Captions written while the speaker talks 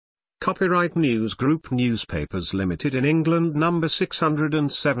Copyright News Group Newspapers Limited in England, number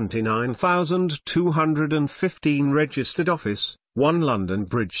 679,215, registered office, 1 London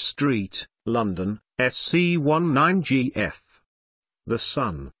Bridge Street, London, SC19GF. The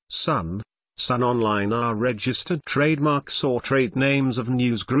Sun Online are registered trademarks or trade names of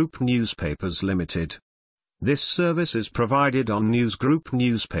News Group Newspapers Limited. This service is provided on News Group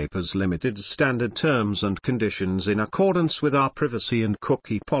Newspapers Limited's standard terms and conditions in accordance with our privacy and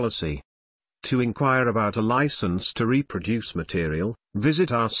cookie policy. To inquire about a license to reproduce material,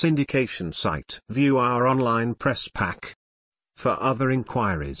 visit our syndication site. View our online press pack. For other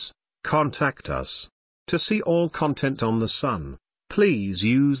inquiries, contact us. To see all content on The Sun, please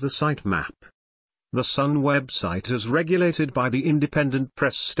use the site map. The Sun website is regulated by the Independent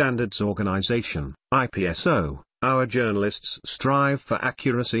Press Standards Organization, IPSO. Our journalists strive for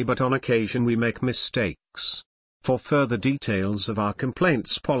accuracy, but on occasion we make mistakes. For further details of our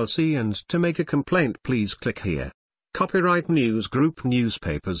complaints policy and to make a complaint, please click here. Copyright News Group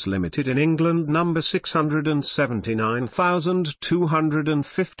Newspapers Limited in England, number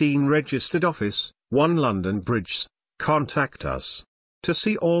 679,215, registered office, 1 London Bridge. Contact us. To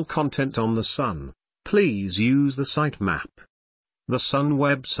see all content on The Sun, please use the site map. The Sun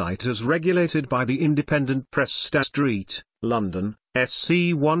website is regulated by the Independent Press Street, London,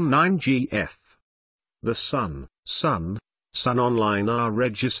 SC19GF. The Sun Online are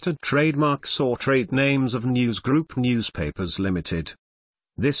registered trademarks or trade names of News Group Newspapers Limited.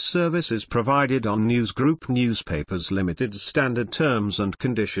 This service is provided on News Group Newspapers Limited's standard terms and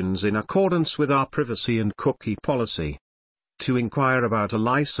conditions in accordance with our privacy and cookie policy. To inquire about a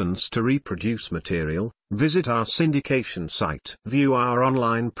license to reproduce material, visit our syndication site. View our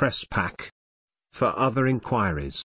online press pack. For other inquiries,